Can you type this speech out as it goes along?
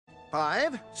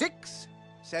5, 6,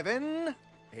 7,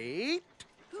 8.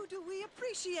 Who do we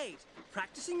appreciate?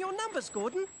 Practicing your numbers,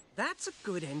 Gordon. That's a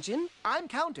good engine. I'm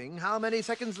counting how many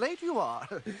seconds late you are.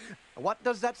 What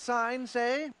does that sign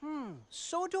say?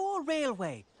 Sodor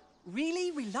Railway.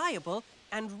 Really reliable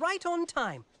and right on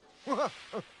time.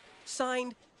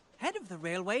 Signed, head of the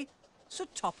railway, Sir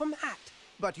Topham Hatt.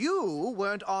 But you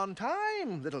weren't on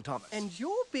time, little Thomas. And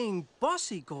you're being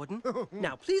bossy, Gordon.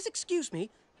 Now, please excuse me.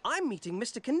 I'm meeting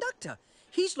Mr. Conductor.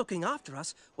 He's looking after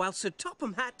us while Sir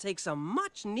Topham Hatt takes a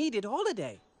much-needed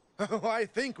holiday. Oh, I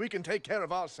think we can take care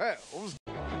of ourselves.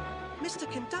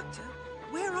 Mr. Conductor,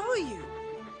 where are you?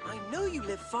 I know you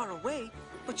live far away,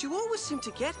 but you always seem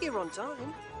to get here on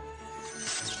time.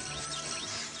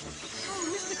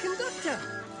 Oh, Mr.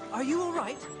 Conductor, are you all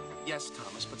right? Yes,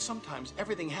 Thomas, but sometimes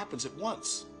everything happens at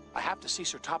once. I have to see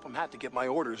Sir Topham Hatt to get my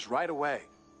orders right away.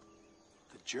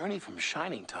 The journey from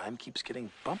Shining Time keeps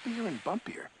getting bumpier and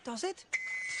bumpier. Does it?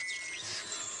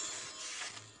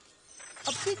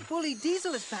 A big bully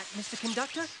Diesel is back, Mr.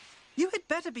 Conductor. You had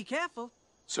better be careful.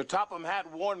 Sir Topham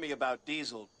Hatt warned me about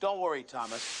Diesel. Don't worry,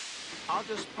 Thomas. I'll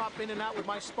just pop in and out with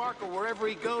my sparkle wherever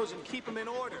he goes and keep him in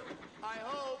order. I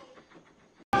hope.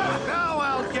 Now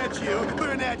I'll get you,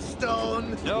 Burnett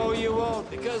Stone. No, you won't,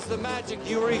 because the magic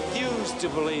you refuse to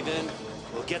believe in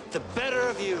will get the better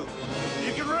of you.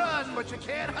 You can run, but you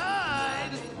can't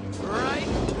hide. Right,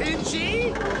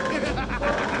 Pinchy?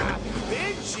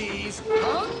 Pinchy's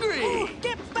hungry. Oh,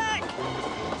 get back!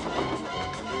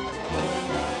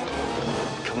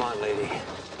 Come on, lady.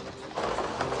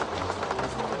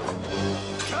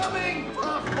 Coming,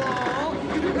 Puffball.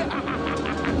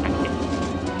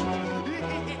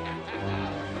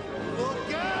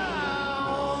 Look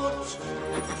out!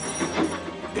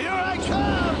 Here I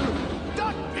come!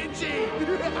 Duck, Pinchy!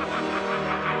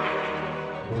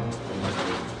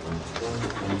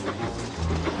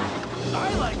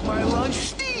 I like my lunch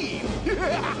steamed!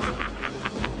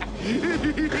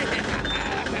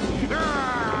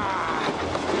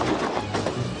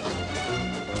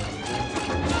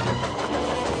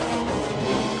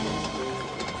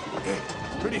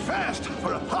 Pretty fast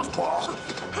for a puffball.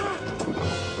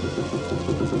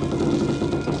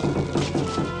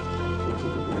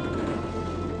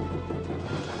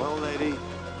 Well, lady,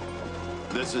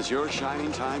 this is your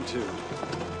shining time, too.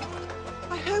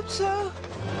 I hope so.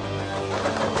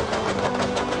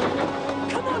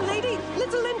 Come on, lady!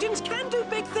 Little engines can do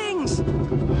big things!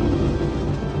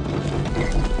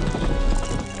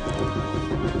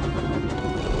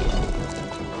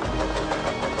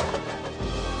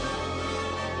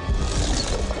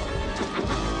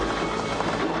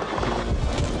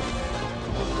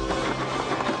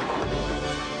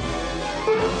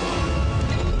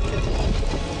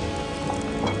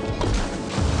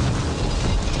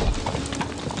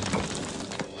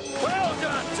 Well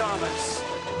done, Thomas.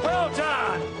 Well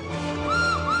done.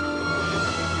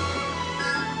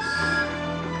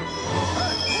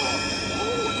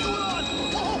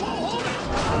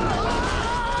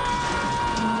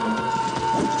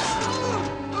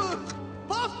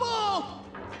 Puffball!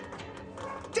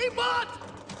 Teapot!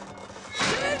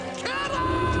 Tin kettle!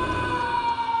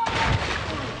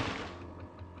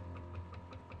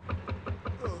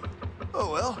 Oh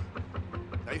well.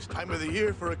 Nice time of the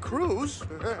year for a cruise.